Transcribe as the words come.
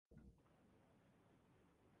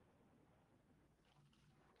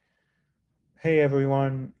Hey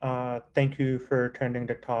everyone, thank you for attending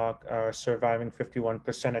the talk, Surviving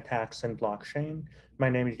 51% Attacks in Blockchain. My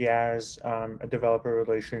name is Yaz, a developer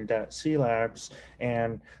relations at C Labs,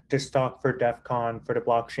 and this talk for DEF CON for the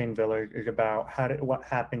Blockchain Village is about what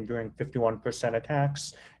happened during 51%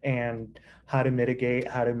 attacks and how to mitigate,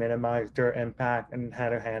 how to minimize their impact, and how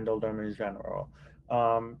to handle them in general.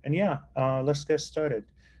 Let's get started.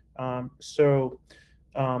 Um, so,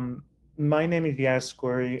 um, my name is Yaz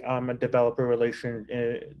Khoury. I'm a developer relation,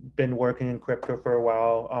 been working in crypto for a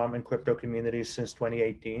while, in crypto communities since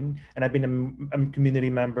 2018. And I've been a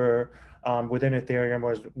community member within Ethereum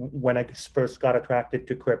was when I first got attracted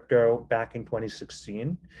to crypto back in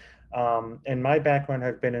 2016. And my background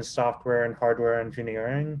has been in software and hardware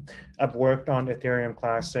engineering. I've worked on Ethereum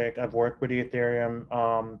Classic. I've worked with the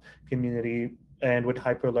Ethereum community and with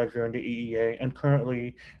Hyperledger and the EEA. And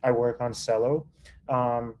currently I work on Celo.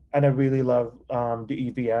 And I really love the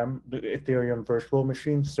EVM, the Ethereum virtual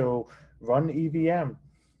machine. So run EVM.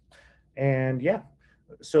 And yeah,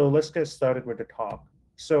 so let's get started with the talk.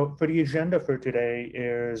 So for the agenda for today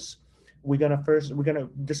is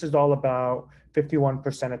this is all about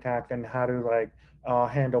 51% attack and how to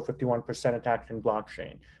handle 51% attacks in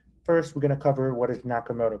blockchain. First, we're gonna cover what is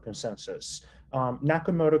Nakamoto consensus.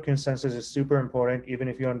 Nakamoto consensus is super important, even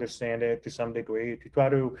if you understand it to some degree, to try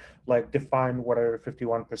to define what are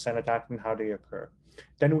 51% attacks and how they occur.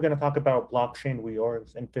 Then we're gonna talk about blockchain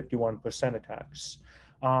reorgs and 51% attacks.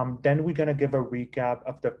 Then we're going to give a recap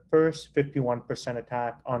of the first 51%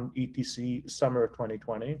 attack on ETC summer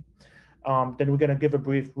 2020. Then we're going to give a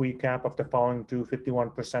brief recap of the following two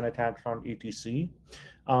 51% attacks on ETC.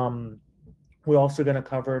 Um, we're also going to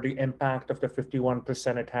cover the impact of the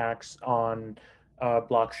 51% attacks on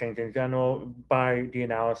blockchains in general by the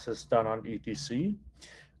analysis done on ETC.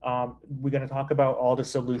 We're going to talk about all the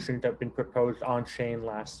solutions that have been proposed on chain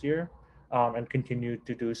last year and continue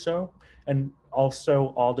to do so, and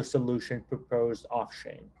also all the solutions proposed off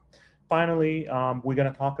chain. Finally, we're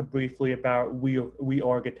going to talk briefly about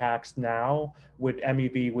reorg attacks now with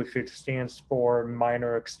MEV, which stands for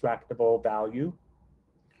minor extractable value.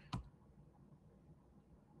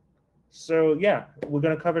 So yeah, we're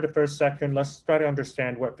going to cover the first section. Let's try to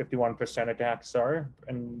understand what 51% attacks are,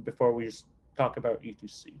 and before we talk about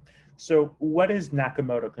ETC. So what is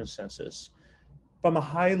Nakamoto consensus? From a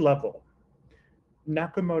high level,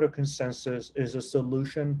 Nakamoto consensus is a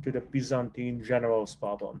solution to the Byzantine generals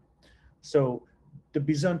problem. So the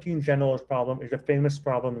Byzantine generals problem is a famous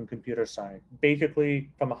problem in computer science. Basically,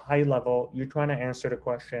 from a high level, you're trying to answer the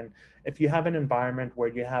question, if you have an environment where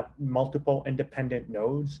you have multiple independent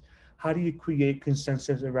nodes, how do you create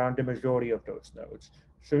consensus around the majority of those nodes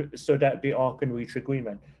so that they all can reach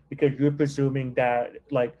agreement? Because you're presuming that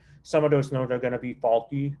some of those nodes are going to be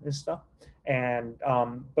faulty and stuff.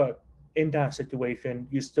 But in that situation,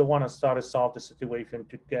 you still want to start to solve the situation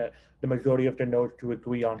to get the majority of the nodes to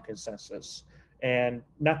agree on consensus. And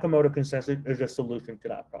Nakamoto consensus is a solution to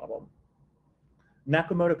that problem.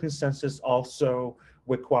 Nakamoto consensus also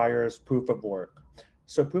requires proof of work.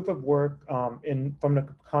 So proof of work from the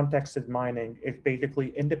context of mining is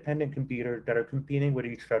basically independent computers that are competing with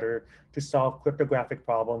each other to solve cryptographic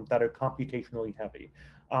problems that are computationally heavy.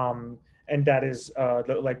 And that is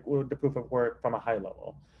the proof of work from a high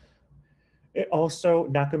level. It also,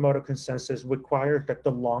 Nakamoto consensus requires that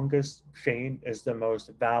the longest chain is the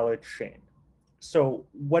most valid chain. So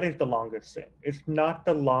what is the longest chain? It's not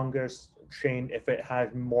the longest chain if it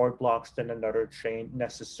has more blocks than another chain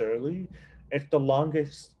necessarily. It's the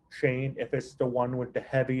longest chain if it's the one with the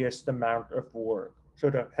heaviest amount of work. So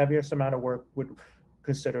the heaviest amount of work would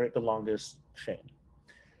consider it the longest chain.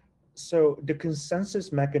 So the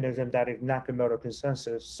consensus mechanism that is Nakamoto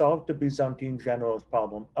consensus solved the Byzantine generals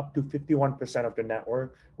problem up to 51% of the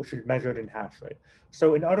network, which is measured in hash rate.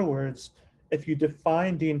 So in other words, if you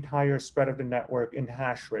define the entire spread of the network in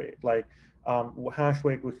hash rate, hash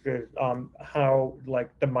rate, which is how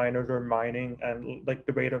the miners are mining and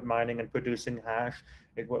the rate of mining and producing hash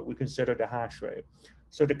is what we consider the hash rate.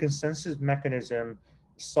 So the consensus mechanism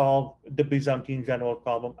solve the Byzantine general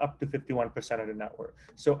problem up to 51% of the network.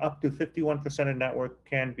 So up to 51% of the network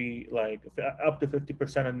can be up to 50%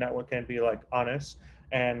 of the network can be honest,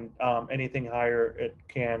 and anything higher, it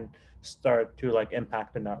can start to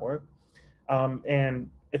impact the network. And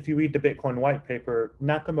if you read the Bitcoin white paper,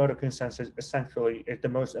 Nakamoto consensus essentially is the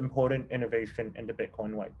most important innovation in the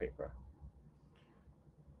Bitcoin white paper.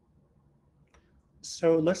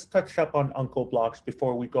 So let's touch up on Uncle blocks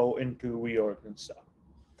before we go into reorg and stuff.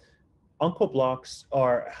 Uncle blocks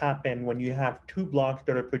happen when you have two blocks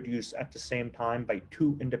that are produced at the same time by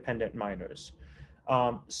two independent miners.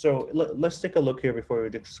 Let's take a look here before we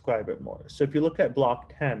describe it more. So if you look at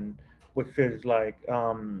block 10, which is like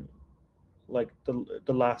the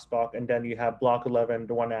last block, and then you have block 11,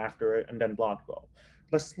 the one after it, and then block 12.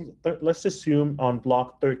 Let's let's assume on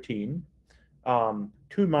block 13,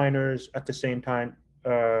 two miners at the same time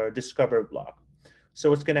discover a block. So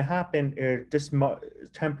what's going to happen is this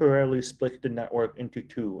temporarily split the network into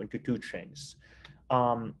two chains,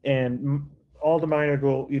 and all the miners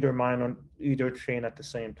will either mine on either chain at the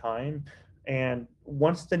same time. And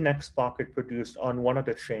once the next block is produced on one of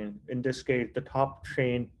the chain, in this case, the top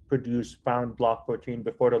chain produced found block 14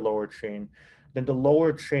 before the lower chain, then the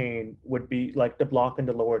lower chain would be like the block in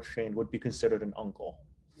the lower chain would be considered an uncle.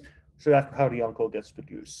 So that's how the uncle gets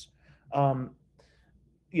produced. Um,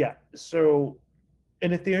 yeah, so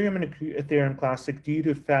in Ethereum and Ethereum Classic, due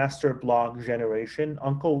to faster block generation,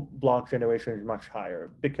 uncle block generation is much higher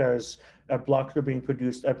because blocks are being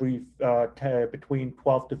produced every between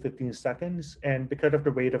 12 to 15 seconds. And because of the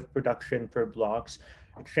rate of production for blocks,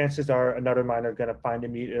 chances are another miner is going to find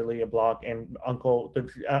immediately a block, and uncle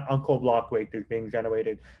block rate is being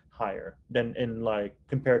generated higher than in like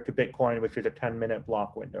compared to Bitcoin, which is a 10-minute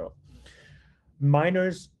block window.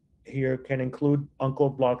 Miners here can include uncle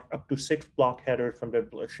block up to 6 block headers from the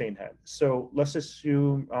chain head. So let's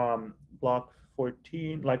assume block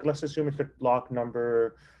 14, like let's assume it's a block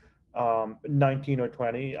number 19 or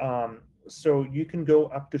 20. So you can go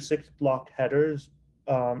up to 6 block headers.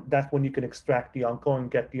 That's when you can extract the uncle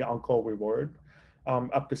and get the uncle reward.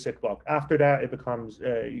 Up to 6 blocks. After that, it becomes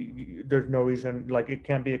there's no reason, like it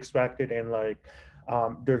can't be extracted, and like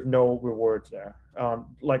there's no rewards there.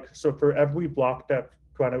 Like so, for every block that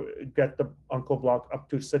trying to get the uncle block up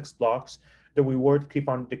to 6 blocks, the rewards keep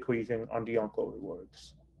on decreasing on the uncle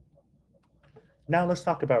rewards. Now let's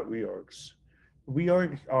talk about reorgs.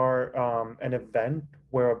 Reorgs are an event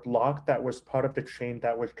where a block that was part of the chain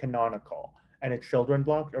that was canonical and its children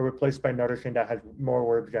block are replaced by another chain that has more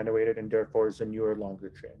work generated and therefore is a newer, longer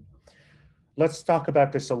chain. Let's talk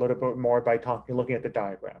about this a little bit more by looking at the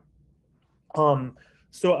diagram.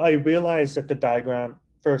 So I realized that the diagram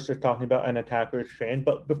first is talking about an attacker's chain,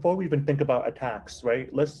 but before we even think about attacks, right?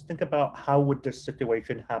 Let's think about how would this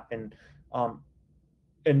situation happen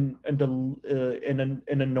in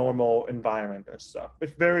a normal environment and stuff.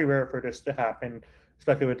 It's very rare for this to happen,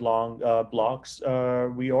 especially with long blocks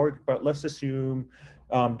reorg. But let's assume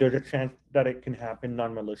there's a chance that it can happen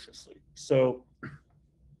non-maliciously. So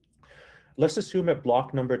let's assume at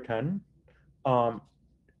block number 10,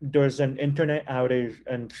 there's an internet outage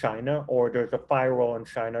in China, or there's a firewall in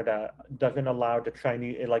China that doesn't allow the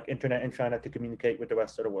Chinese, like internet in China, to communicate with the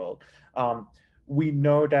rest of the world. We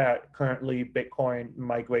know that currently Bitcoin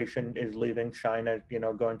migration is leaving China,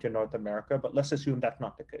 going to North America, but let's assume that's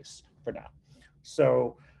not the case for now.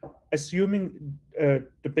 So assuming the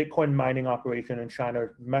Bitcoin mining operation in China is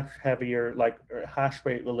much heavier, like hash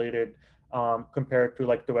rate related compared to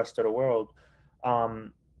like the rest of the world.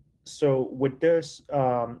 So with this,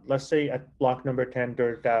 let's say at block number 10,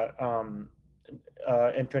 there's that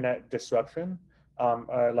internet disruption,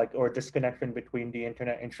 or disconnection between the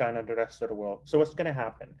internet in China and the rest of the world. So what's going to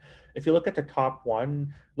happen? If you look at the top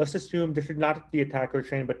one, let's assume this is not the attacker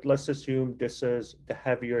chain, but let's assume this is the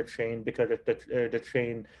heavier chain because it's the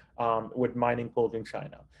chain with mining pools in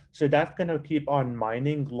China. So that's going to keep on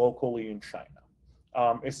mining locally in China.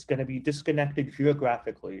 It's going to be disconnected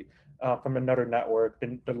geographically from another network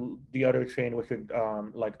than the other chain, which is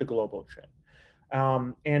like the global chain.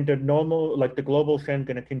 And the global chain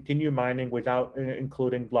going to continue mining without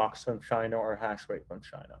including blocks from China or hash rate from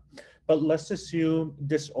China. But let's assume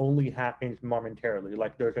this only happens momentarily.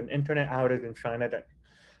 Like there's an internet outage in China that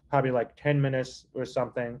probably like 10 minutes or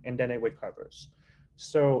something, and then it recovers.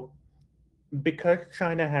 So because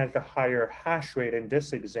China has a higher hash rate in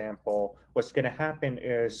this example, what's going to happen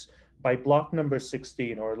is by block number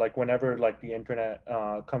 16, or like whenever like the internet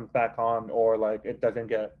comes back on, or like it doesn't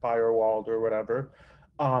get firewalled or whatever,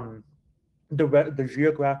 the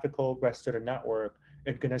geographical rest of the network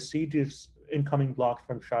is going to see these incoming blocks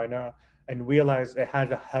from China and realize it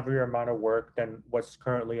has a heavier amount of work than what's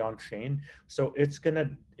currently on chain. So it's going to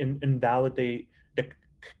invalidate the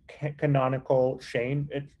canonical chain.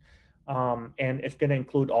 And it's going to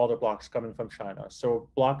include all the blocks coming from China. So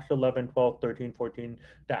blocks 11, 12, 13, 14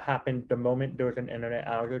 that happened the moment there was an internet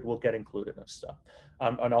outage will get included and stuff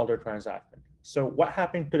on all their transactions. So what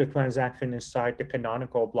happened to the transaction inside the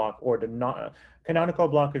canonical block, or the not canonical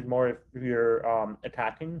block is more if you're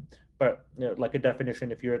attacking, but like a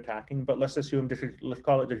definition if you're attacking, but let's assume this is, let's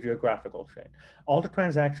call it the geographical chain. All the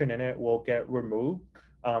transaction in it will get removed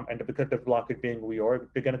and because the block is being reorged,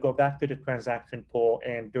 they're going to go back to the transaction pool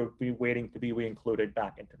and they'll be waiting to be re-included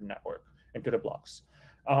back into the network, into the blocks.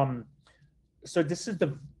 So this is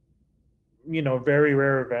the very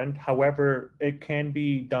rare event. However, it can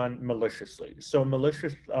be done maliciously. So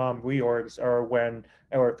malicious reorgs are when,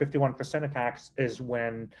 or 51% attacks is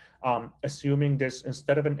when, assuming this,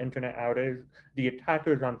 instead of an internet outage, the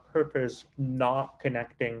attacker is on purpose not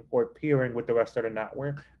connecting or peering with the rest of the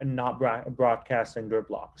network and not broadcasting their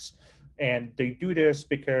blocks. And they do this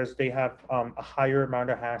because they have a higher amount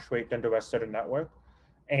of hash rate than the rest of the network.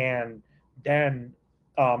 And then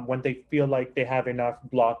when they feel like they have enough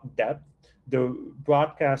block depth, the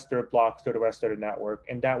broadcaster blocks to the rest of the network,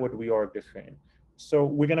 and that would reorg the chain. So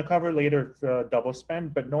we're going to cover later the double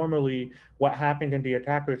spend, but normally what happens in the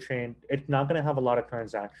attacker chain, it's not going to have a lot of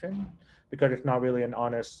transaction because it's not really an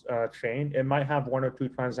honest chain. It might have one or two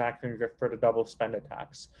transactions just for the double spend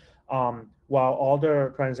attacks, while all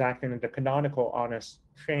the transactions in the canonical honest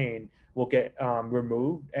chain will get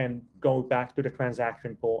removed and go back to the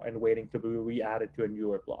transaction pool and waiting to be re-added to a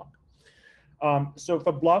newer block. So if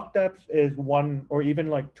a block depth is 1 or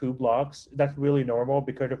even like 2 blocks, that's really normal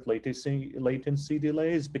because of latency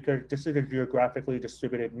delays, because this is a geographically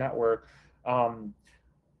distributed network.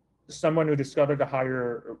 Someone who discovered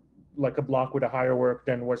a block with a higher work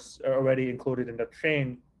than was already included in the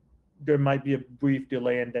chain, there might be a brief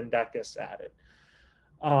delay and then that gets added.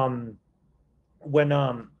 When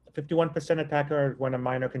 51% attacker, when a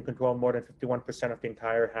miner can control more than 51% of the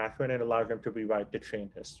entire hash rate, it allows them to rewrite the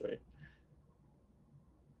chain history.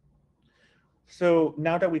 So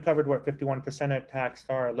now that we covered what 51% attacks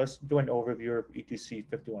are, let's do an overview of ETC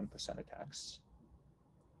 51% attacks.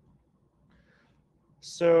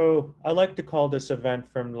 So I like to call this event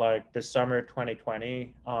from like the summer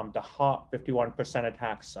 2020, the hot 51%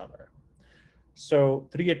 attack summer. So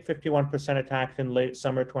 3 at 51% attacks in late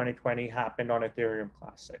summer 2020 happened on Ethereum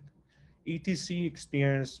Classic. ETC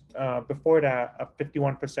experienced before that a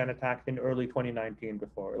 51% attack in early 2019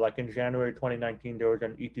 before. Like in January 2019, there was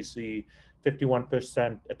an ETC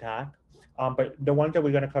 51% attack. But the one that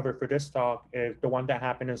we're going to cover for this talk is the one that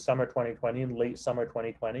happened in summer 2020, in late summer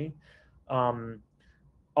 2020.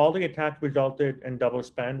 All the attacks resulted in double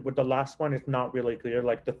spend. With the last one, it's not really clear.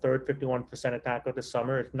 Like the third 51% attack of the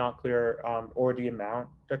summer, it's not clear or the amount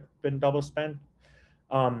that's been double spent.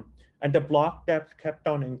 And the block depth kept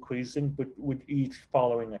on increasing with each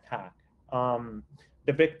following attack.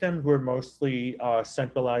 The victims were mostly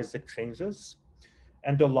centralized exchanges,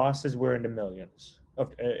 and the losses were in the millions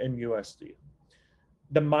in USD.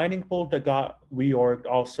 The mining pool that got reorged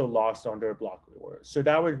also lost on their block rewards. So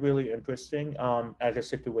that was really interesting as a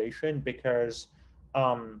situation because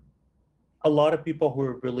a lot of people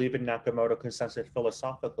who believe in Nakamoto consensus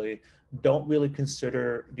philosophically don't really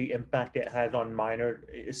consider the impact it has on miners,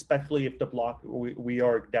 especially if the block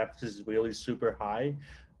reorg depth is really super high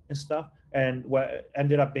and stuff. And what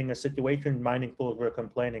ended up being a situation, mining pools were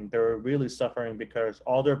complaining. They were really suffering because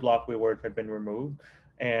all their block rewards had been removed.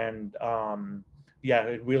 And yeah,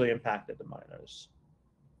 it really impacted the miners.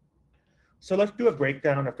 So let's do a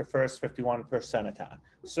breakdown of the first 51% attack.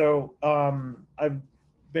 So I've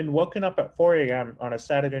been woken up at 4 a.m. on a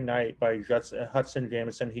Saturday night by Hudson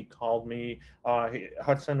Jameson. He called me.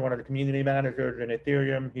 Hudson, one of the community managers in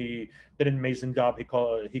Ethereum, he did an amazing job.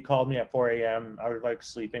 He called me at 4 a.m. I was like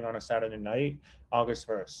sleeping on a Saturday night, August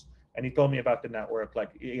 1st. And he told me about the network,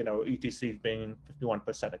 like, ETC being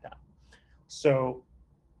 51% attack. So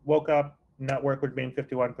woke up, network was being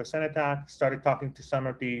 51% attack, started talking to some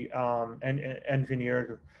of the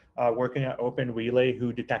engineers working at Open Relay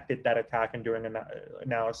who detected that attack and doing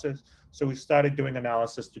analysis. So we started doing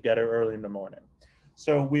analysis together early in the morning.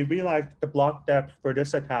 So we realized the block depth for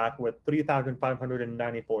this attack was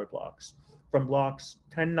 3,594 blocks, from blocks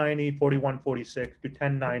 1090, 4146 to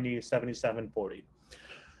 1090, 7740.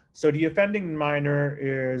 So the offending miner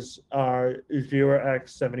is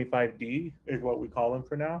 0x75D is what we call him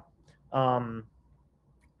for now.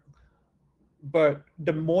 But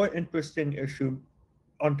the more interesting issue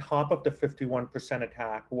on top of the 51%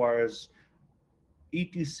 attack was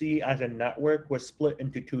ETC as a network was split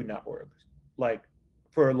into 2 networks, like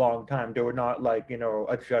for a long time. They were not like,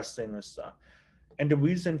 adjusting this stuff. And the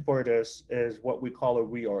reason for this is what we call a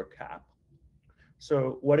reorg cap.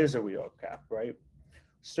 So what is a reorg cap, right?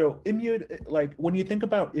 So when you think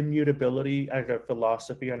about immutability as a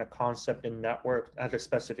philosophy and a concept in network as a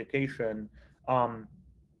specification,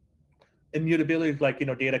 immutability is like,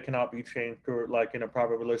 data cannot be changed for like,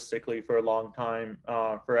 probabilistically for a long time,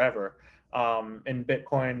 forever. In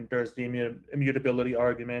Bitcoin, there's the immutability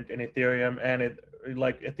argument. In Ethereum, and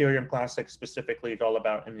Ethereum Classic specifically is all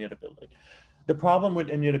about immutability. The problem with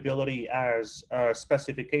immutability as a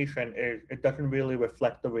specification is it doesn't really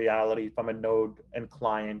reflect the reality from a node and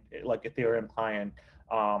client, like Ethereum client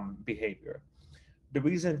behavior. The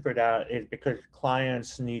reason for that is because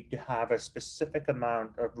clients need to have a specific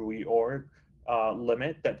amount of reorg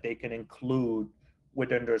limit that they can include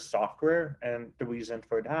within their software. And the reason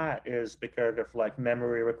for that is because of like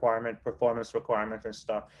memory requirement, performance requirements and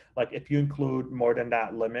stuff. Like if you include more than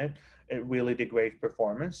that limit, it really degrades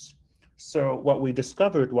performance. So what we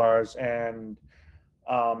discovered was, and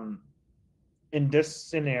um, in this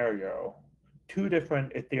scenario, two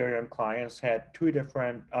different Ethereum clients had two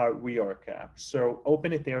different reorg caps. So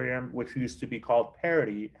Open Ethereum, which used to be called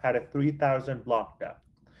Parity, had a 3,000 block depth,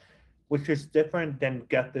 which is different than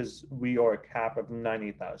Geth's reorg cap of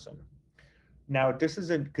 90,000. Now, this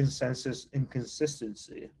is a consensus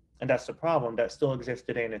inconsistency, and that's the problem that still exists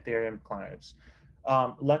today in Ethereum clients.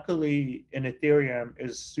 Luckily, in Ethereum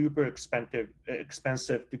is super expensive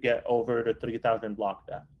to get over the 3,000 block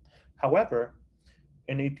depth. However,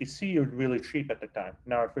 in ETC, it was really cheap at the time.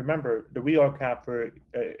 Now, if you remember, the reorg cap for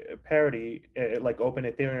Parity, like Open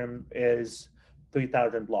Ethereum, is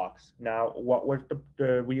 3,000 blocks. Now, what was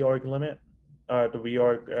the reorg limit? The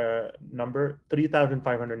reorg number,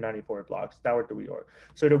 3,594 blocks. That was the reorg.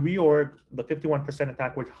 So the reorg, the 51%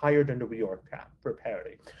 attack was higher than the reorg cap for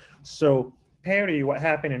Parity. So Parity, what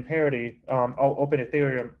happened in Parity, Open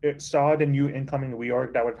Ethereum, it saw the new incoming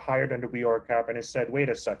reorg that was higher than the reorg cap, and it said, wait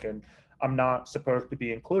a second, I'm not supposed to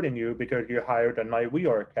be including you because you're higher than my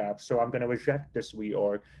reorg cap. So I'm going to reject this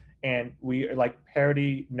reorg. And we like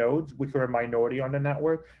Parity nodes, which were a minority on the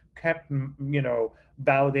network, kept,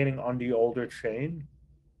 validating on the older chain.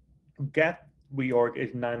 Get reorg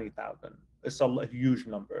is 90,000. It's a huge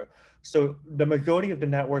number. So the majority of the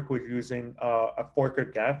network was using a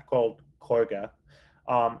forker Geth called Core Geth.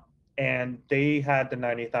 And they had the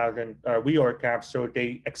 90,000 reorg cap, so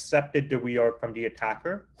they accepted the reorg from the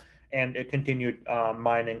attacker, and it continued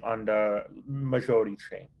mining on the majority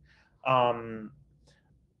chain.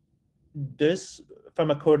 This,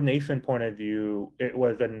 from a coordination point of view, it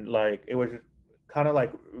was kind of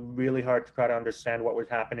like really hard to try to understand what was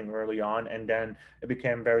happening early on, and then it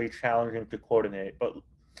became very challenging to coordinate. But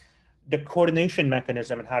the coordination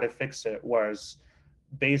mechanism and how to fix it was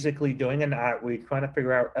basically doing an outreach, trying to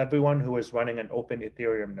figure out everyone who was running an Open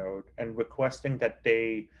Ethereum node and requesting that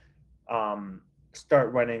they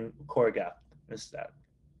start running Core Geth instead,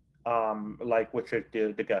 which is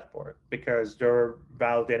the Geth board, because they're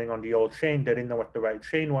validating on the old chain. They didn't know what the right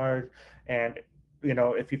chain was, and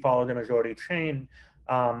if you follow the majority chain,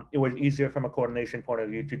 it was easier from a coordination point of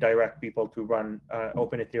view to direct people to run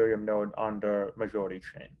Open Ethereum node on the majority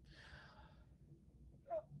chain.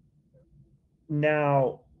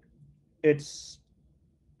 Now, it's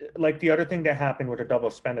like the other thing that happened with a double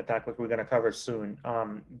spend attack, which we're going to cover soon.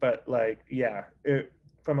 But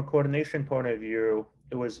from a coordination point of view,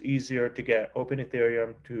 it was easier to get Open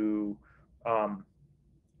Ethereum to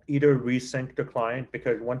either resync the client,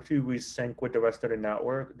 because once you resync with the rest of the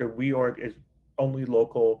network, the reorg is only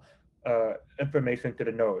local information to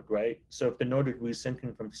the node, right? So if the node is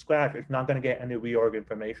resyncing from scratch, it's not going to get any reorg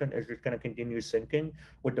information. It's just going to continue syncing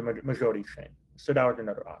with the majority chain. So that was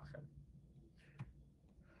another option.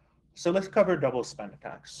 So let's cover double spend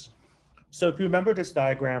attacks. So if you remember this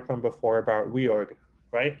diagram from before about reorg,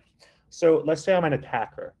 right? So let's say I'm an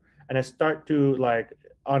attacker and I start to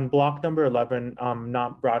on block number 11, I'm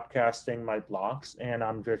not broadcasting my blocks and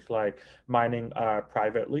I'm just mining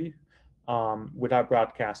privately without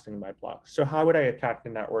broadcasting my blocks. So how would I attack the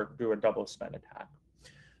network through a double spend attack?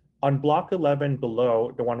 On block 11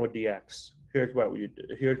 below, the one with the X, here's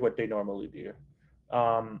what they normally do.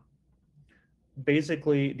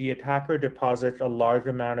 Basically, the attacker deposits a large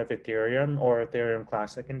amount of Ethereum, or Ethereum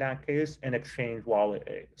Classic in that case, in Exchange Wallet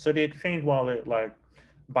A. So the Exchange Wallet, like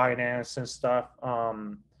Binance and stuff,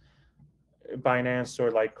 Binance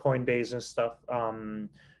or Coinbase and stuff,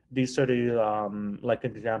 these sort of,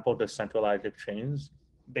 example, the centralized exchanges.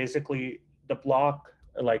 Basically, the block,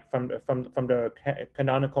 from the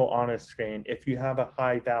canonical honest chain, if you have a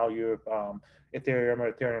high value of Ethereum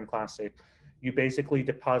or Ethereum Classic, you basically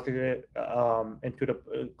deposit it into a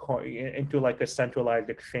centralized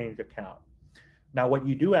exchange account. Now, what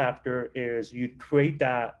you do after is you trade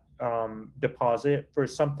that deposit for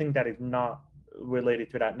something that is not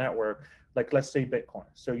related to that network, let's say Bitcoin.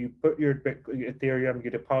 So you put your Ethereum,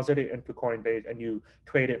 you deposit it into Coinbase, and you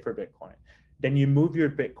trade it for Bitcoin. Then you move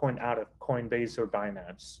your Bitcoin out of Coinbase or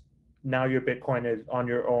Binance. Now your Bitcoin is on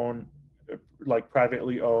your own,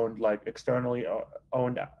 privately owned, externally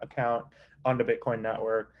owned account on the Bitcoin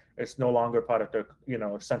network. It's no longer part of the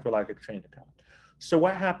centralized exchange account. So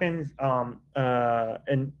what happens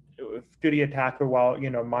and to the attacker while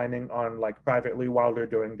mining on like privately while they're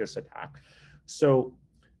doing this attack? So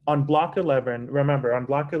on block 11, remember on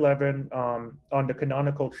block 11 on the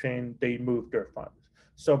canonical chain, they move their funds.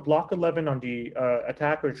 So block 11 on the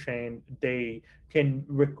attacker chain, they can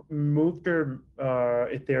move their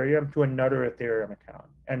Ethereum to another Ethereum account,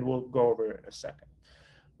 and we'll go over in a second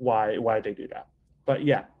why they do that. But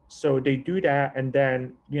yeah, so they do that, and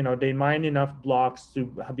then they mine enough blocks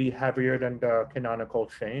to be heavier than the canonical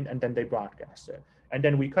chain, and then they broadcast it. And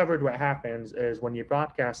then we covered what happens is when you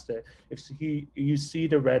broadcast it, if you see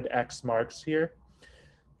the red X marks here,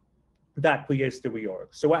 that creates the reorg.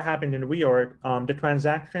 So what happened in the reorg, the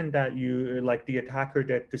transaction that like the attacker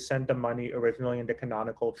did to send the money originally in the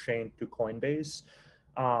canonical chain to Coinbase,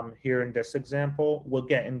 here in this example, will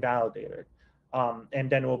get invalidated. And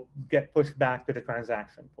then will get pushed back to the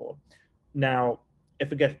transaction pool. Now, if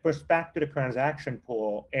it gets pushed back to the transaction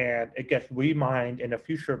pool and it gets remined in a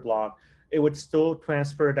future block, it would still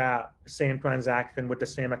transfer that same transaction with the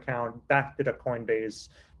same account back to Coinbase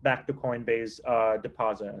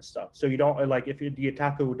deposit and stuff. So you don't like if you're the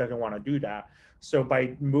attacker who doesn't want to do that. So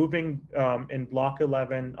by moving in block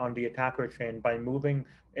 11 on the attacker chain, by moving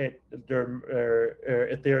their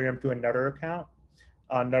Ethereum to another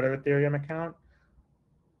Ethereum account,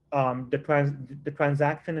 the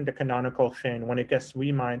transaction in the canonical chain, when it gets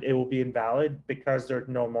remined, it will be invalid because there's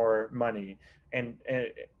no more money in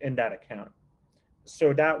that account.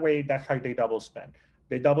 So that way, that's how they double spend.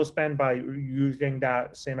 They double spend by using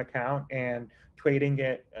that same account and trading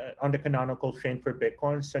it on the canonical chain for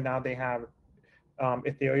Bitcoin. So now they have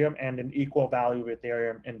Ethereum and an equal value of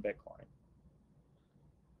Ethereum in Bitcoin.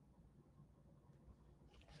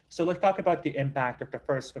 So let's talk about the impact of the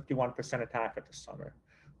first 51% attack of the summer.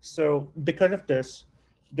 So because of this,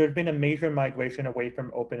 there's been a major migration away from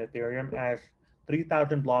Open Ethereum as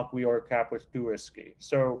 3,000 block reorg cap was too risky.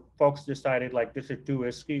 So folks decided like this is too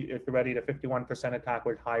risky. It's already the 51% attack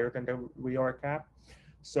was higher than the reorg cap.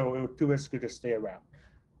 So it was too risky to stay around.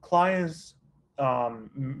 Clients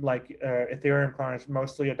Ethereum clients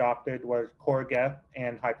mostly adopted was Core Geth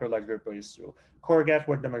and Hyperledger Besu. Core Geth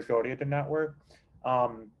was the majority of the network.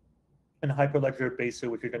 And Hyperledger Besu,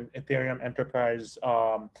 which is an Ethereum enterprise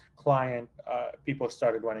client, people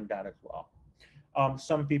started running that as well.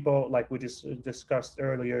 Some people, like we just discussed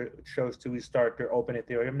earlier, chose to restart their Open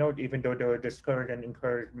Ethereum node, even though they were discouraged and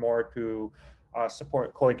encouraged more to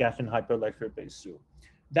support CoreGas and Hyperledger Besu.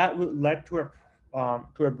 That led to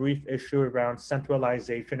a brief issue around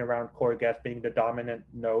centralization around CoreGas being the dominant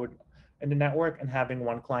node in the network and having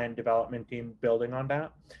one client development team building on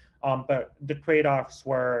that. But the trade-offs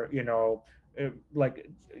were,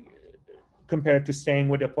 compared to staying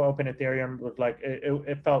with the Open Ethereum, was like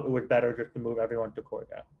it felt it was better just to move everyone to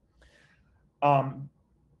CoreGas.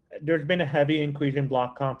 There's been a heavy increase in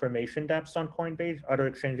block confirmation depths on Coinbase. Other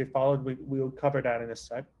exchanges followed. We'll cover that in a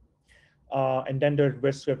sec. And then there's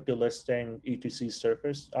risk of delisting ETC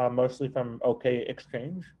surface, mostly from OK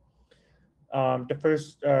Exchange. The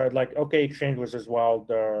first, OK Exchange was as well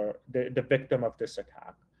the victim of this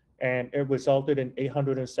attack. And it resulted in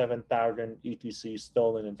 807,000 ETC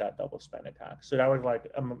stolen in that double spend attack. So that was like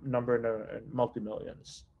a number in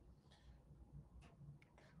multi-millions.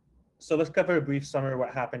 So let's cover a brief summary of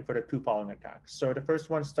what happened for the two following attacks. So the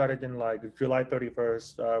first one started in like July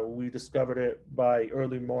 31st. We discovered it by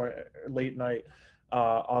late night,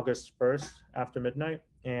 August 1st after midnight.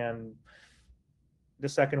 And the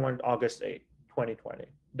second one, August 8th, 2020.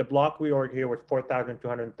 The block reorg here was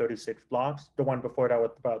 4,236 blocks. The one before that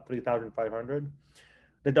was about 3,500.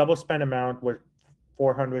 The double spend amount was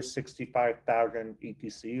 465,000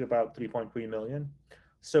 ETC, about 3.3 million.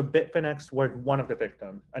 So Bitfinex was one of the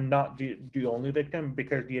victims, and not the only victim,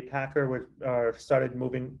 because the attacker was started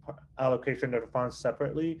moving allocation of the funds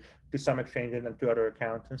separately to some exchanges and to other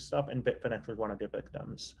accounts and stuff, and Bitfinex was one of the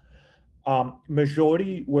victims.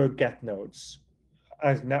 Majority were Geth nodes,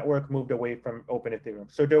 as network moved away from Open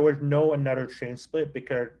Ethereum. So there was no another chain split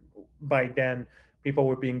because by then people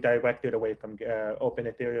were being directed away from Open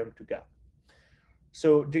Ethereum to Geth.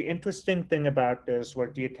 So the interesting thing about this was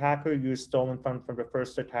the attacker used stolen funds from the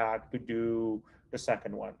first attack to do the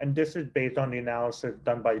second one. And this is based on the analysis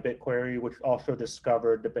done by BitQuery, which also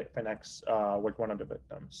discovered the Bitfinex was one of the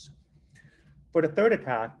victims. For the third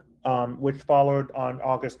attack, which followed on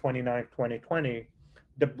August 29, 2020,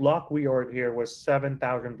 the block reorg here was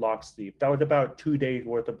 7,000 blocks deep. That was about 2 days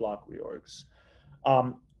worth of block reorgs.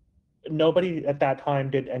 Nobody at that time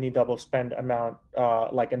did any double spend amount,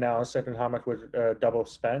 like analysis and how much was double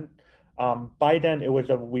spent. By then, it was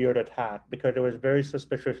a weird attack because it was very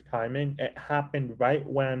suspicious timing. It happened right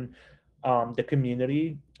when the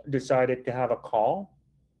community decided to have a call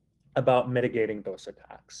about mitigating those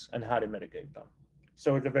attacks and how to mitigate them.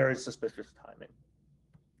 So it's a very suspicious timing.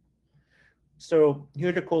 So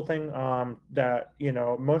here's the cool thing, that,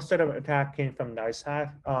 most of the attack came from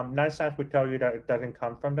NiceHash. NiceHash would tell you that it doesn't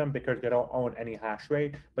come from them because they don't own any hash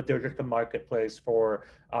rate, but they're just a marketplace for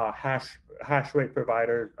hash rate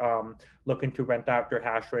providers looking to rent out their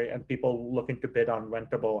hash rate and people looking to bid on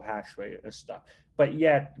rentable hash rate and stuff. But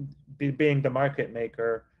yet, being the market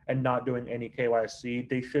maker and not doing any KYC,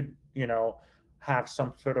 they should, have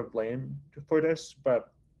some sort of blame for this.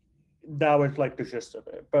 But that was like the gist of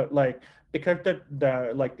it. But like, because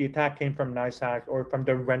the attack came from NiceHash or from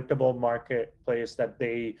the rentable marketplace that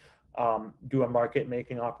they do a market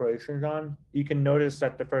making operations on, you can notice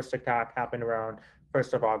that the first attack happened around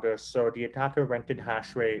 1st of August. So the attacker rented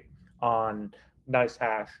hash rate on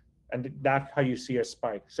NiceHash, and that's how you see a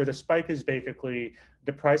spike. So the spike is basically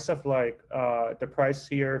the price of the price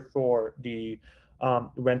here for the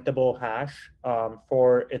rentable hash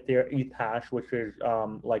for ETH hash, which is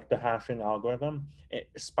like the hashing algorithm. It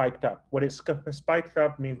spiked up. What it spiked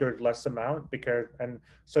up means there's less amount, and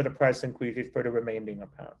so the price increases for the remaining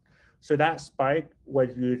amount. So that spike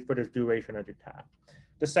was used for the duration of the attack.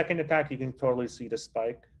 The second attack, you can totally see the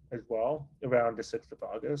spike as well around the 6th of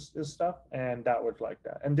August and stuff, and that was like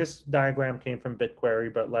that. And this diagram came from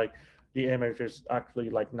BitQuery, but like the image is actually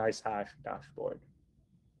like NiceHash dashboard.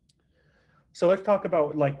 So let's talk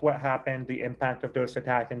about like what happened, the impact of those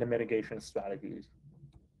attacks and the mitigation strategies.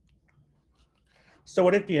 So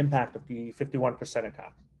what is the impact of the 51%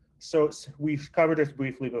 attack? So we've covered this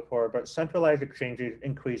briefly before, but centralized exchanges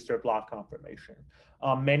increased their block confirmation.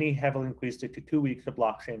 Many heavily increased it to 2 weeks of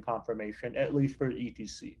blockchain confirmation, at least for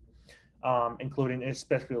ETC, including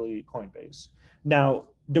especially Coinbase. Now,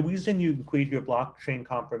 the reason you increase your blockchain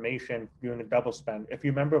confirmation during a double spend, if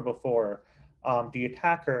you remember before, the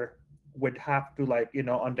attacker would have to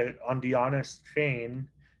on the honest chain,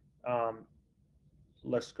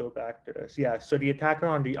 let's go back to this. Yeah, so the attacker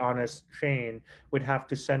on the honest chain would have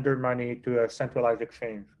to send their money to a centralized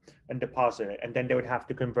exchange and deposit it, and then they would have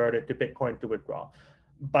to convert it to Bitcoin to withdraw.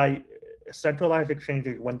 By centralized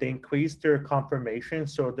exchanges, when they increase their confirmation,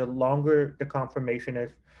 so the longer the confirmation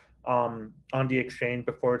is on the exchange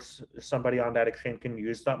before somebody on that exchange can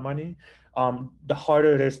use that money, the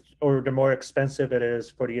harder it is or the more expensive it is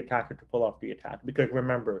for the attacker to pull off the attack. Because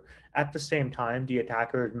remember, at the same time, the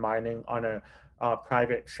attacker is mining on a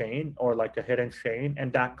private chain or like a hidden chain,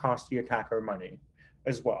 and that costs the attacker money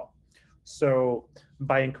as well. So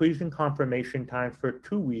by increasing confirmation time for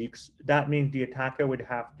 2 weeks, that means the attacker would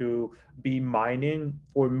have to be mining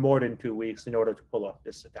for more than 2 weeks in order to pull off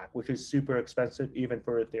this attack, which is super expensive even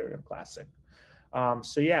for Ethereum Classic.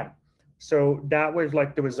 So yeah, so that was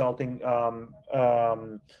like the resulting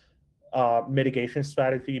mitigation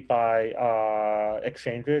strategy by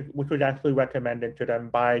exchanges, which was actually recommended to them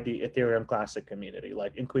by the Ethereum Classic community,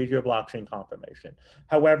 like increase your blockchain confirmation.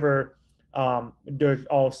 However, there's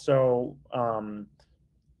also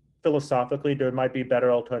philosophically, there might be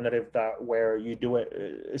better alternative that where you do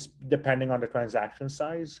it depending on the transaction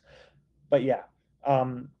size. But yeah,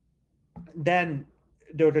 then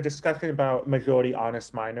there was a discussion about majority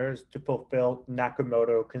honest miners to fulfill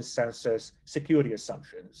Nakamoto consensus security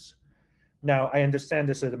assumptions. Now, I understand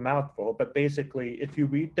this is a mouthful, but basically, if you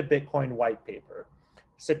read the Bitcoin white paper,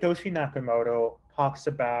 Satoshi Nakamoto talks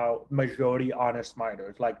about majority honest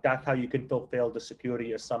miners, like that's how you can fulfill the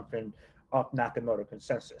security assumption of Nakamoto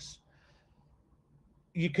consensus.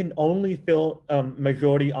 You can only fill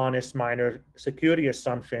majority honest miner security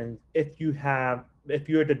assumption if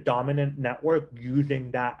you're the dominant network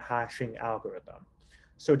using that hashing algorithm.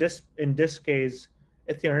 So in this case,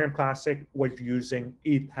 Ethereum Classic was using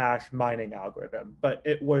ETH hash mining algorithm, but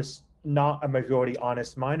it was not a majority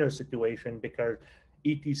honest miner situation because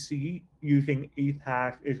ETC using ETH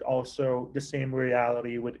hash is also the same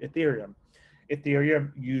reality with Ethereum.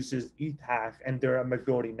 Ethereum uses ETH hash and they're a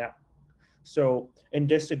majority network. So in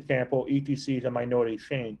this example, ETC is a minority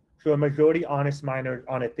chain. So a majority honest miner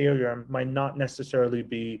on Ethereum might not necessarily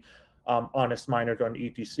be honest miners on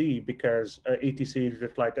ETC because ETC is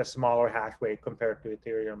just like a smaller hash rate compared to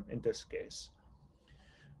Ethereum in this case.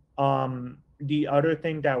 The other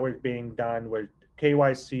thing that was being done was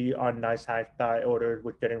KYC on NiceHash buy orders,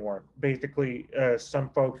 which didn't work. Basically, some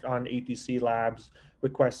folks on ETC Labs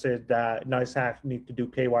requested that NiceHash need to do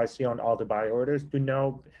KYC on all the buy orders to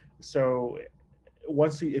know. So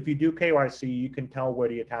if you do KYC, you can tell where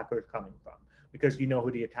the attacker is coming from because you know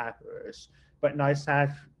who the attacker is. But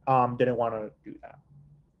NiceHash didn't want to do that.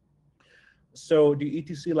 So the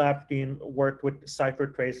ETC Lab team worked with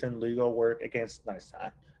CipherTrace and legal work against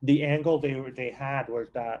NiceHash. The angle they had was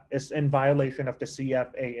that it's in violation of the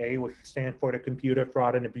CFAA, which stands for the Computer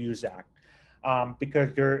Fraud and Abuse Act, because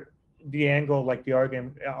the angle, like the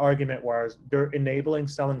argument was, they're enabling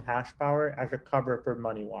selling hash power as a cover for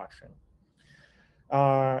money washing.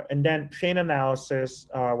 And then chain analysis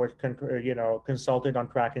was consulted on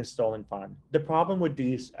tracking stolen funds. The problem with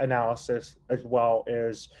these analysis as well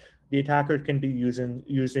is the attackers can be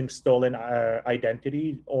using stolen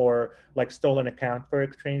identity or like stolen account for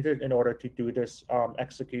exchanges in order to do this,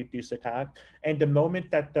 execute these attacks. And the moment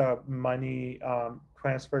that the money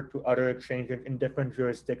transferred to other exchanges in different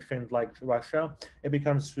jurisdictions like Russia, it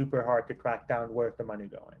becomes super hard to track down where's the money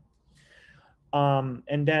going.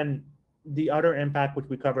 And then the other impact, which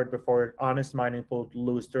we covered before, honest mining will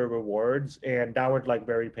lose their rewards, and that was like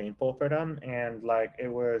very painful for them. And like it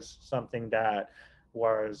was something that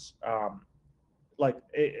was like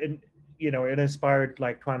it inspired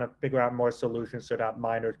like trying to figure out more solutions so that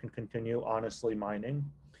miners can continue honestly mining.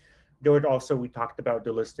 There was also, we talked about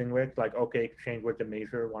delisting risk, like OK Exchange was the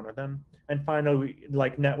major one of them. And finally,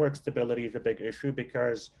 like network stability is a big issue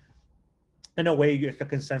because in a way, it's a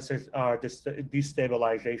consensus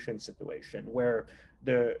destabilization situation where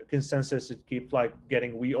the consensus it keeps like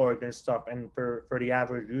getting reorged and stuff, and for the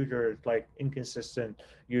average user, it's like inconsistent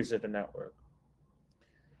use of the network.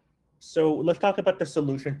 So let's talk about the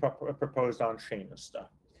solution proposed on chain and stuff.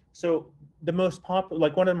 So the most popular,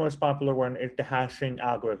 like one of the most popular one is the hashing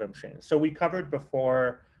algorithm chain. So we covered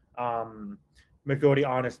before majority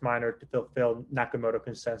honest miner to fulfill Nakamoto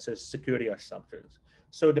consensus security assumptions.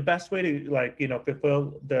 So the best way to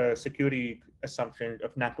fulfill the security assumption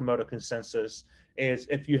of Nakamoto consensus is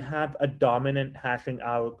if you have a dominant hashing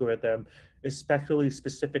algorithm, especially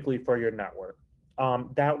specifically for your network.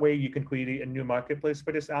 That way you can create a new marketplace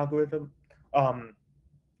for this algorithm.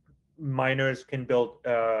 Miners can build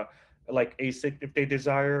like ASIC if they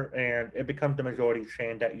desire, and it becomes the majority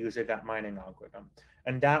chain that uses that mining algorithm.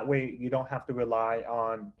 And that way you don't have to rely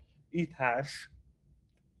on Ethash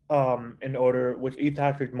which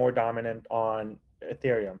Ethash is more dominant on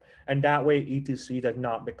Ethereum. And that way ETC does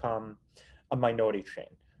not become a minority chain.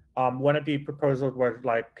 One of the proposals was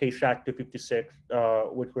like KSHAC 256,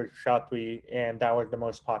 which was SHA-3, and that was the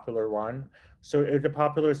most popular one. So it's a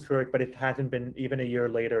popular choice, but it hasn't been even a year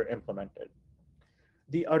later implemented.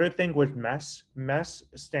 The other thing was MESS. MESS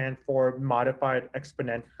stands for Modified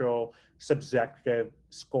Exponential Subjective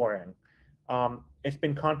Scoring. It's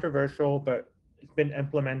been controversial, but it's been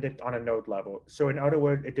implemented on a node level. So in other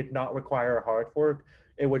words, it did not require a hard fork.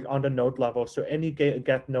 It was on the node level. So any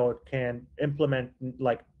get node can implement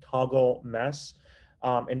like toggle MESS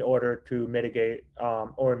in order to mitigate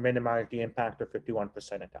or minimize the impact of 51%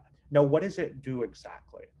 attack. Now, what does it do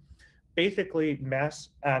exactly? Basically, MESS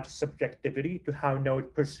adds subjectivity to how nodes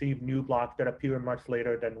perceive new blocks that appear much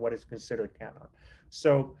later than what is considered canon.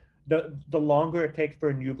 So the longer it takes for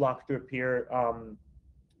a new block to appear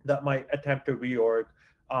that might attempt to reorg,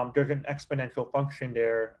 there's an exponential function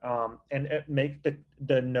there, and it makes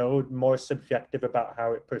the node more subjective about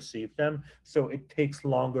how it perceives them. So it takes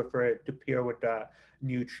longer for it to pair with that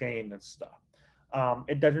new chain and stuff.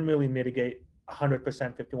 It doesn't really mitigate 100%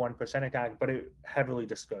 51% attack, but it heavily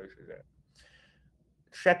discourages it.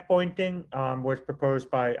 Checkpointing was proposed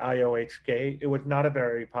by IOHK. It was not a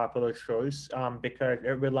very popular choice because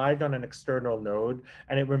it relied on an external node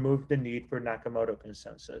and it removed the need for Nakamoto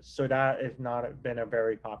consensus. So that has not been a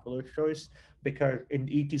very popular choice because in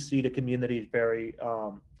ETC, the community is very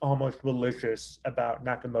almost religious about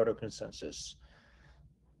Nakamoto consensus.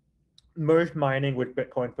 Merge mining with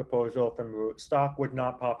Bitcoin proposal from Rootstock was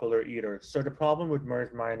not popular either. So the problem with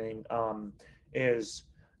merge mining is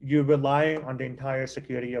you rely on the entire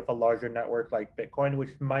security of a larger network like Bitcoin, which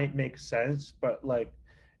might make sense, but like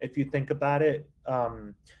if you think about it,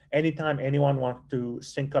 anytime anyone wants to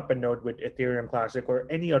sync up a node with Ethereum Classic or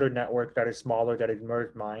any other network that is smaller that is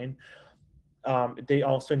merge mined, they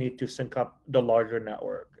also need to sync up the larger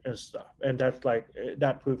network and stuff. And that's like,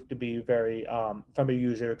 that proved to be very, from a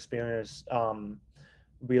user experience,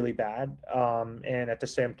 really bad. And at the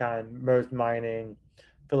same time, merge mining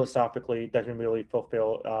philosophically doesn't really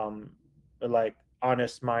fulfill like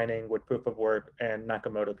honest mining with proof of work and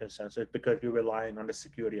Nakamoto consensus because you're relying on the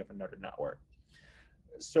security of another network.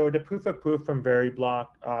 So the proof of proof from Veriblock,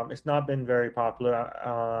 it's not been very popular.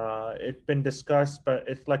 It's been discussed, but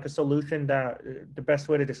it's like a solution that the best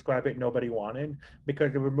way to describe it, nobody wanted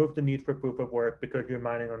because it removed the need for proof of work because you're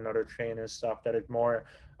mining on another chain and stuff that is more,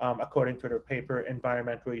 according to their paper,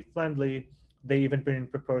 environmentally friendly. They even been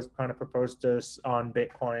trying to propose this on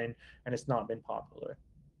Bitcoin, and it's not been popular.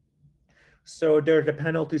 So there's a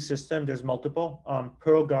penalty system. There's multiple.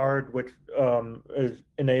 Pearl Guard, which is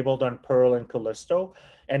enabled on Perl and Callisto,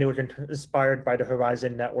 and it was inspired by the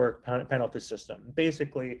Horizon Network penalty system.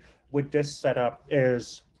 Basically, with this setup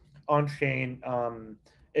is on chain.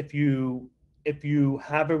 If you if you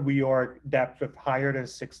have a reorg depth of higher than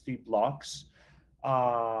 60 blocks,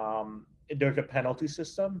 there's a penalty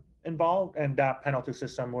system involved, and that penalty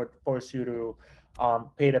system would force you to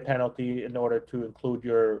pay the penalty in order to include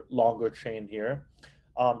your longer chain here.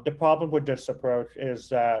 The problem with this approach is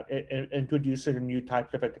that it introduces a new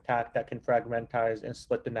type of attack that can fragmentize and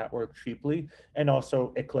split the network cheaply, and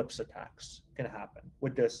also eclipse attacks can happen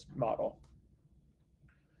with this model.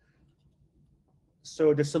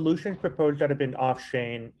 So the solutions proposed that have been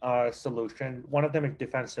off-chain solution, one of them is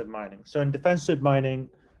defensive mining. So in defensive mining,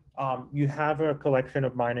 you have a collection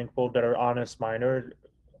of mining pools that are honest miners.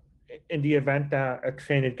 In the event that a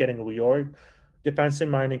chain is getting reorged, defensive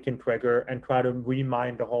mining can trigger and try to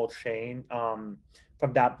remine the whole chain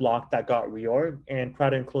from that block that got reorged and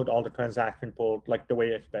try to include all the transaction pools like the way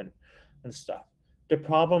it's been and stuff. The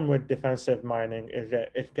problem with defensive mining is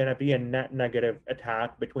that it's going to be a net negative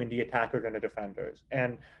attack between the attackers and the defenders.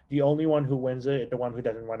 And the only one who wins it is the one who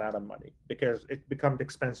doesn't run out of money, because it becomes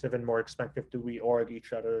expensive and more expensive to reorg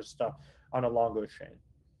each other's stuff on a longer chain.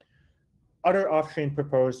 Other off-chain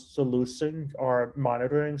proposed solutions are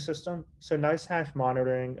monitoring system. So NiceHash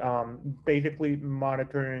monitoring, basically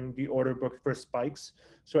monitoring the order book for spikes.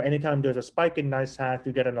 So anytime there's a spike in NiceHash,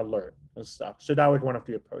 you get an alert and stuff. So that was one of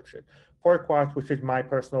the approaches. Portquartz, which is my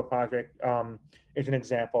personal project, is an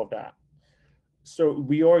example of that. So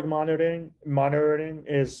reorg monitoring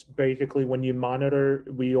is basically when you monitor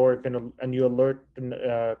reorg and you alert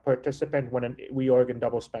the participant when a reorg and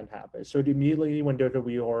double spend happens. So immediately when there's a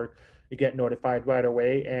reorg, you get notified right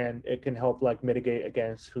away, and it can help like mitigate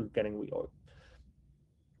against who's getting reorg.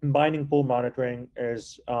 Mining pool monitoring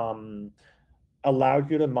is allows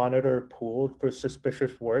you to monitor pools for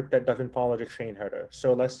suspicious work that doesn't follow the chain header.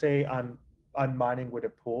 So let's say I'm mining with a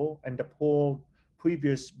pool, and the pool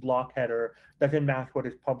previous block header doesn't match what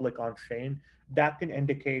is public on chain. That can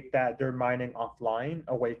indicate that they're mining offline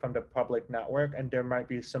away from the public network, and there might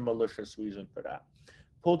be some malicious reason for that.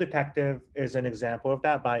 Pool Detective is an example of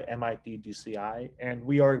that by MIT DCI, and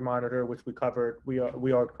Reorg Monitor, which we covered,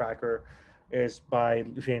 Reorg Tracker, is by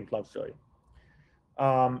James Lovejoy.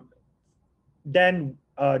 Then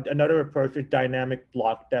another approach is dynamic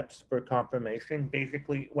block depths for confirmation.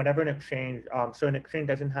 Basically, whenever an exchange, so an exchange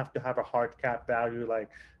doesn't have to have a hard cap value like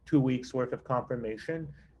 2 weeks worth of confirmation.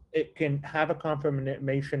 It can have a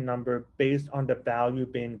confirmation number based on the value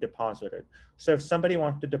being deposited. So if somebody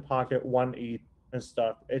wants to deposit 1 ETH and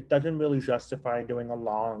stuff, it doesn't really justify doing a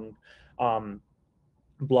long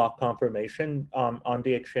block confirmation on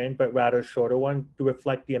the exchange, but rather a shorter one to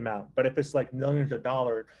reflect the amount. But if it's like millions of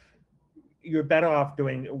dollars, you're better off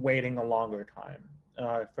waiting a longer time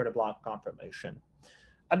for the block confirmation.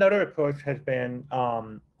 Another approach has been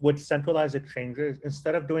with centralized exchanges,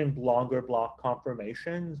 instead of doing longer block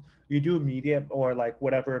confirmations, you do immediate or like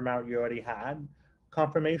whatever amount you already had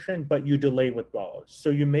confirmation, but you delay withdrawals. So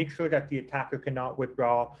you make sure that the attacker cannot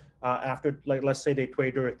withdraw after, like, let's say they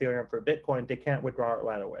trade their Ethereum for Bitcoin, they can't withdraw it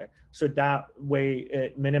right away. So that way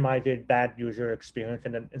it minimizes bad user experience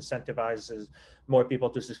and then incentivizes more people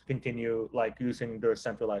to just continue like using their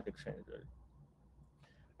centralized exchanges.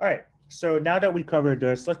 All right, so now that we covered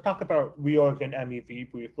this, let's talk about reorg and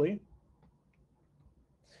MEV briefly.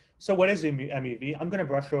 So what is MEV? I'm going to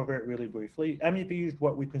brush over it really briefly. MEV is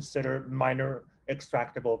what we consider minor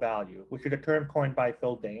extractable value, which is a term coined by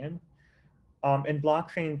Phil Dayan. In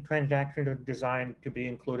blockchain, transactions are designed to be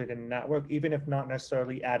included in the network, even if not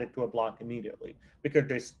necessarily added to a block immediately,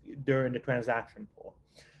 because they're in the transaction pool.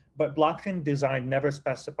 But blockchain design never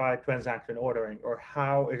specified transaction ordering or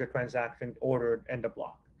how is a transaction ordered in the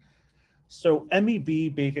block. So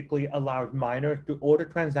MEV basically allows miners to order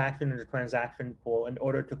transactions in the transaction pool in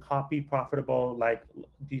order to copy profitable like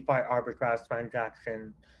DeFi arbitrage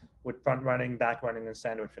transaction with front running, back running, and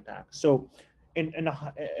sandwich attacks. So in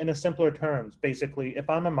a simpler terms, basically, if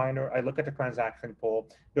I'm a miner, I look at the transaction pool,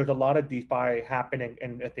 there's a lot of DeFi happening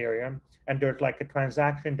in Ethereum, and there's like a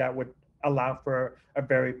transaction that would allow for a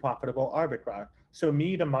very profitable arbitrage. So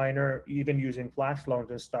me, the miner, even using flash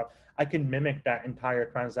loans and stuff, I can mimic that entire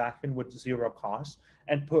transaction with zero cost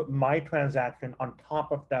and put my transaction on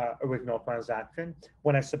top of the original transaction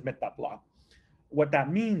when I submit that block. What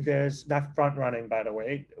that means is, that's front running, by the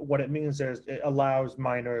way. What it means is it allows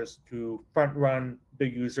miners to front run the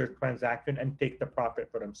user transaction and take the profit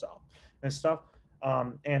for themselves and stuff.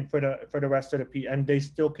 And for the rest of the and they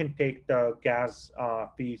still can take the gas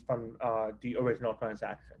fees from the original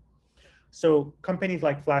transaction. So companies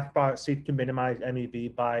like Flashbot seek to minimize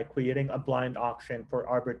MEV by creating a blind auction for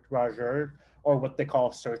arbitrageurs, or what they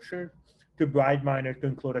call searchers, to bribe miners to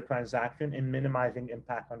include a transaction and minimizing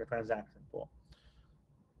impact on the transaction pool.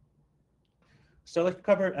 So let's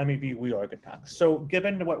cover MEV reorg attacks. So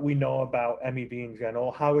given what we know about MEV in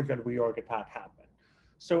general, how is a reorg attack happen?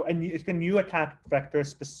 So it's a new attack vector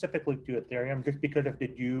specifically to Ethereum just because of the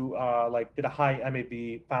high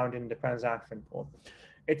MEV found in the transaction pool.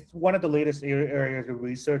 It's one of the latest areas of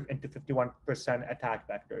research into 51% attack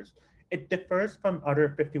vectors. It differs from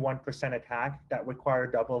other 51% attacks that require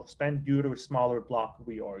double spend due to smaller block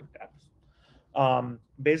reorg depths.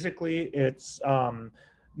 Basically, it's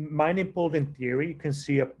mining pool in theory. You can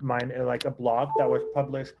see like a block that was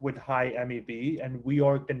published with high MEV and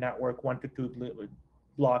reorg the network 1 to 2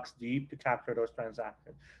 blocks deep to capture those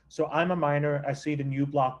transactions. So I'm a miner. I see the new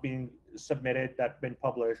block being submitted that's been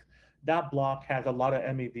published. That block has a lot of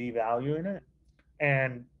MEV value in it,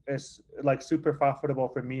 and it's like super profitable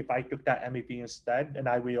for me if I took that MEV instead and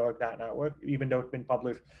I reorg that network, even though it's been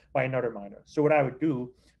published by another miner. So what I would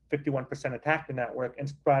do, 51% attack the network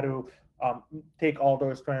and try to take all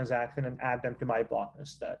those transactions and add them to my block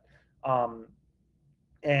instead.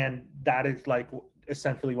 And that is like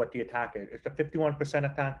essentially what the attack is. It's a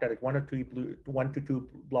 51% attack that is 1 to 2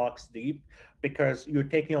 blocks deep, because you're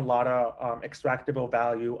taking a lot of extractable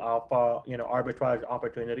value alpha, arbitrage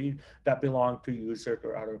opportunities that belong to users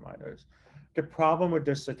or other miners. The problem with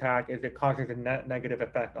this attack is it causes a net negative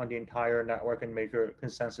effect on the entire network and major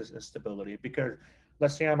consensus instability. Because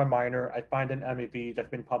let's say I'm a miner, I find an MEV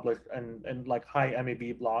that's been published and like high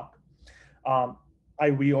MEV block. I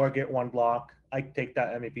reorg it one block, I take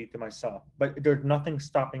that MEV to myself. But there's nothing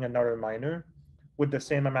stopping another miner with the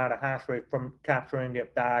same amount of hash rate from capturing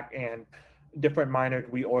it back, and different miners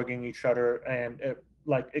reorging each other. And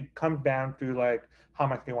it comes down to like how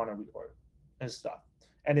much they want to reorg and stuff.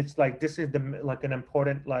 And it's like, this is an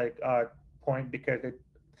important point, because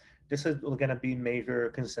this is going to be major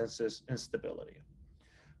consensus instability.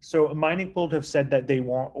 So mining pools have said that they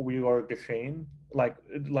won't reorg the chain.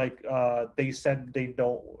 They said they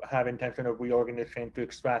don't have intention of reorging the chain to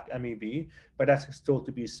extract MEV, but that's still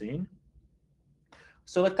to be seen.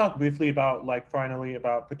 So let's talk briefly about finally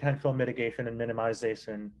about potential mitigation and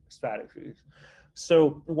minimization strategies.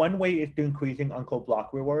 So one way is to increasing uncle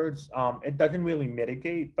block rewards. It doesn't really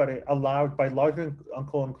mitigate, but it allows, by larger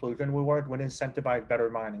uncle inclusion reward, would incentivize better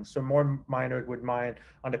mining. So more miners would mine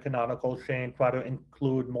on the canonical chain, try to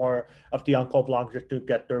include more of the uncle blocks just to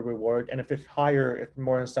get their reward. And if it's higher, it's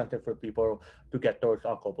more incentive for people to get those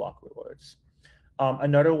uncle block rewards.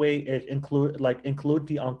 Another way is include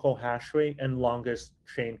the uncle hash rate and longest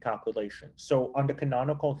chain calculation. So on the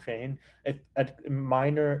canonical chain, if a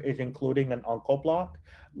miner is including an uncle block,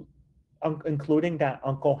 including that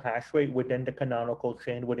uncle hash rate within the canonical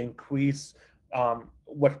chain would increase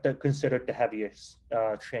what's considered the heaviest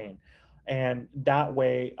chain. And that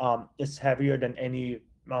way it's heavier than any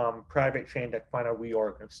private chain that's trying to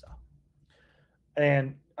reorg and stuff.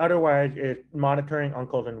 And otherwise, it's monitoring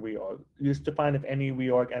uncles and reorg. Used to find if any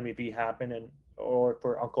reorg MEV happen or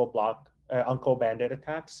for uncle bandit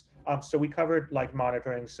attacks. So we covered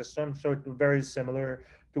monitoring systems. So it's very similar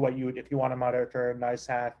to what you would if you want to monitor nice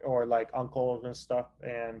hash or uncles and stuff,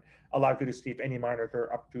 and allow you to see if any miners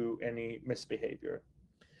are up to any misbehavior.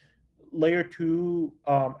 Layer 2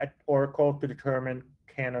 at Oracle to determine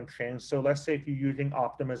canon chains. So let's say if you're using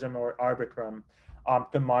Optimism or Arbitrum,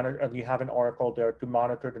 to monitor, and you have an Oracle there to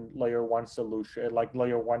monitor the layer 1 solution,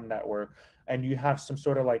 layer 1 network, and you have some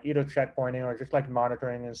sort of either checkpointing or just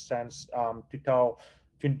monitoring in a sense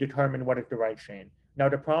to determine what is the right chain. Now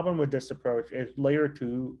the problem with this approach is layer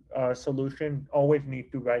 2 solution always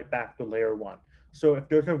need to write back to layer 1. So if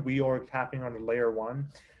there's a reorg happening on the layer 1,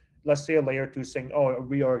 let's say a layer 2 saying, oh, a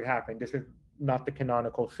reorg happened, this is not the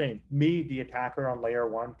canonical chain. Me, the attacker on layer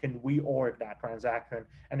 1, can reorg that transaction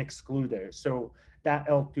and exclude it. So that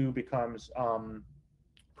L2 becomes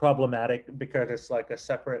problematic because it's a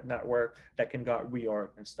separate network that can got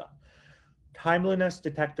reorged and stuff. Timeliness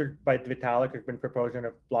detector by Vitalik has been proposed in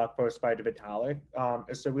a blog post by Vitalik.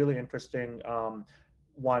 It's a really interesting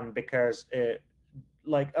one, because it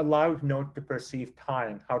allows nodes to perceive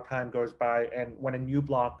time, how time goes by, and when a new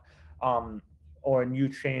block or a new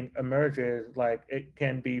chain emerges, it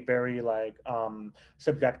can be very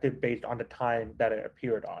subjective based on the time that it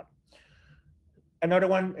appeared on. Another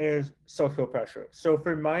one is social pressure. So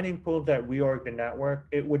for mining pools that reorg the network,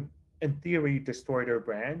 it would, in theory, destroy their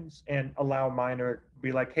brands and allow miners to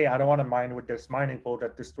be like, hey, I don't want to mine with this mining pool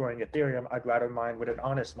that's destroying Ethereum. I'd rather mine with an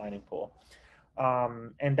honest mining pool.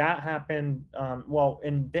 And that happened, well,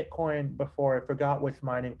 in Bitcoin before, I forgot which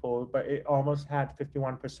mining pool, but it almost had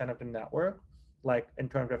 51% of the network, like in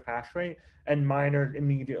terms of hash rate. And miners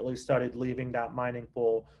immediately started leaving that mining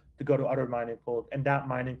pool to go to other mining pools. And that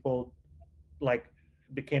mining pool, like,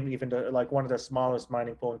 became even like one of the smallest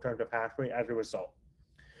mining pool in terms of hash rate as a result.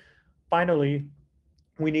 Finally,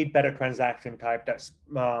 we need better transaction type that's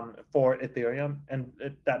for Ethereum and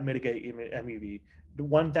that mitigate MEV. The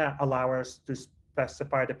one that allow us to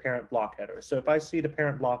specify the parent block header. So if I see the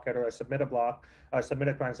parent block header, I submit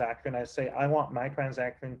a transaction, I say I want my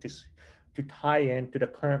transaction to tie in to the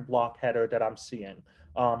current block header that I'm seeing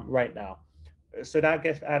right now. So that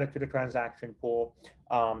gets added to the transaction pool.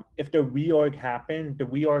 If the reorg happen, the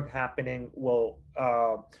reorg happening will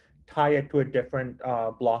tie it to a different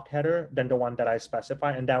block header than the one that I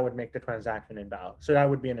specify, and that would make the transaction invalid. So that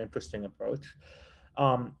would be an interesting approach.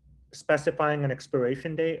 Specifying an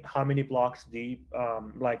expiration date, how many blocks deep,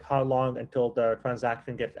 like how long until the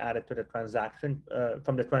transaction gets added to the transaction,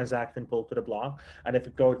 from the transaction pool to the block. And if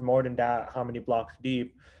it goes more than that, how many blocks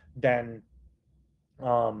deep, then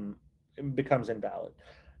it becomes invalid.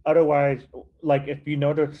 Otherwise, like if you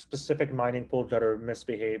know the specific mining pools that are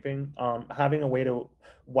misbehaving, having a way to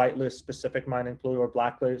whitelist specific mining pool or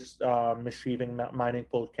blacklist mischieving mining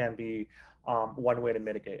pool can be one way to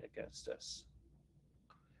mitigate against this.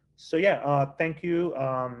 So yeah, thank you.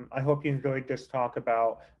 I hope you enjoyed this talk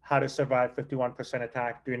about how to survive 51%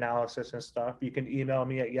 attack, do analysis and stuff. You can email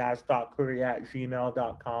me at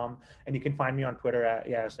yaz.khoury@gmail.com, and you can find me on Twitter at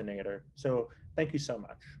yazinator. So thank you so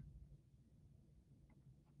much.